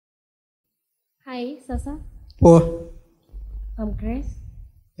Hi, Sasa. Oh. I'm Grace.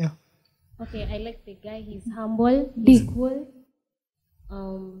 Yeah. Okay, I like the guy. He's humble. He's cool.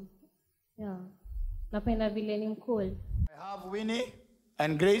 Yeah. Napenda vile ni cool. I have Winnie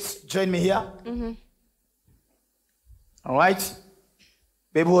and Grace. Join me here. All right.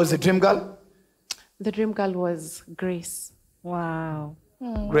 Baby, who was the dream girl? The dream girl was Grace. Wow.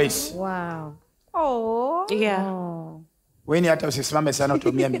 Grace. Wow. Oh. Yeah. Oh. Winnie hata usisimame sana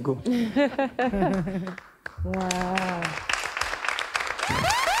utumia miguu. Wow.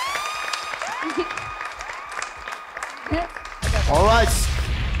 All right.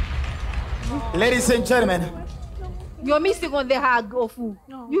 Ladies and gentlemen. You're missing on the hug, Ofu.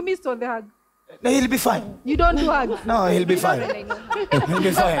 No. You missed on the hug. No, he'll be fine. You don't do hugs. No, he'll be fine. He'll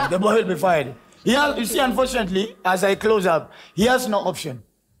be fine. The boy will be fine. You see, unfortunately, as I close up, he has no option.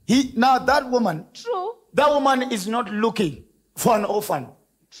 Now that woman, True. that woman is not looking for an orphan.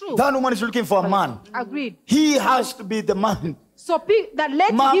 True. That woman is looking for a man. Agreed. He has to be the man. So he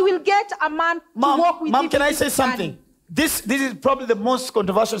will get a man to walk with him. Mom, can I say something? This is probably the most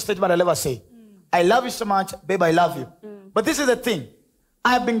controversial statement I'll ever say. I love you so much, babe, I love you. But this is the thing.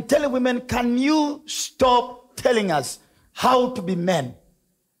 I've been telling women, can you stop telling us how to be men?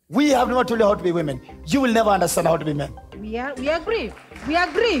 We have never told you how to be women. You will never understand how to be men. We agree. We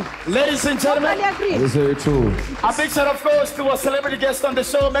agree. Ladies and gentlemen, Totally agree. That is very true. a big shout of course to a celebrity guest on the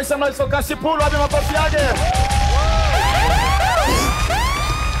show. Make some noise for Kasi Pool.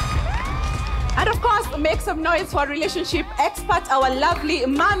 And of course, make some noise for relationship expert, our lovely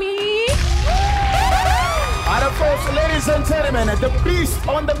mommy. And of course, ladies and gentlemen, the beast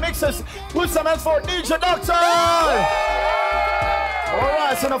on the mixers. Put some hands for DJ Doctor. All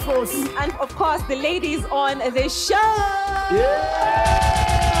right, and of course, the ladies on the show. Yeah.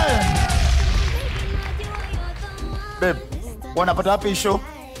 Babe, wanna put up a show?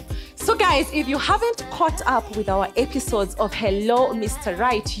 So guys, if you haven't caught up with our episodes of Hello Mr.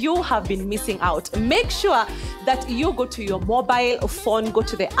 Right, you have been missing out. Make sure that you go to your mobile phone, go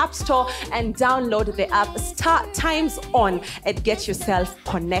to the App Store and download the app, Start Times On, and get yourself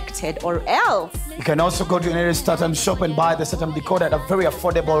connected, or else. You can also go to any Startime shop and buy the Startime decoder at a very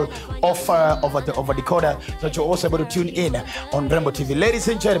affordable offer over decoder, so that you're also able to tune in on Rainbow TV. Ladies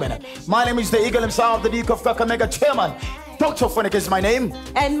and gentlemen, my name is the Eagle himself, the Duke of Kakamega Chairman. Dr. Phonic is my name.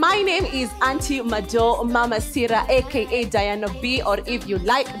 And my name is Auntie Mado Mama Sira, aka Diana B, or if you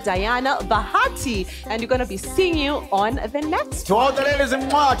like, Diana Bahati. And we're going to be seeing you on the next. To all the ladies and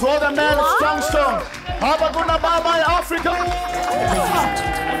to all the men, strong. Have a good night, bye-bye, Africa.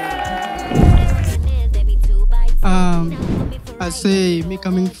 I say me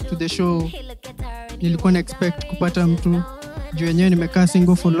coming to the show, nilikuwa na expect kupata mtu juu yenyewe nimekaa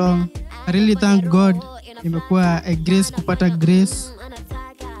single for long. I really thank God. Nimekuwa a grace kupata grace.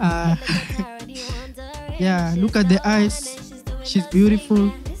 Yeah, look at the eyes. She's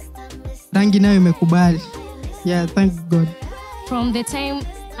beautiful. Rangi nayo imekubali. Yeah, thank God. From the time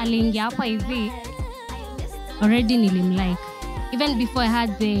aliingia hapa hivi, already nilimlike. Even before I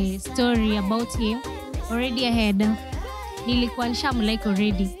had the story about him, already I had. Nilikuwa nishamlike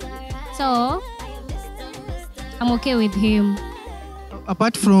already. So, I'm okay with him.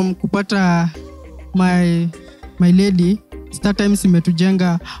 Apart from kupata my lady, StarTimes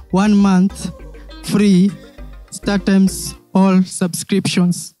imetujenga 1 month free StarTimes all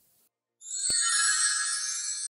subscriptions.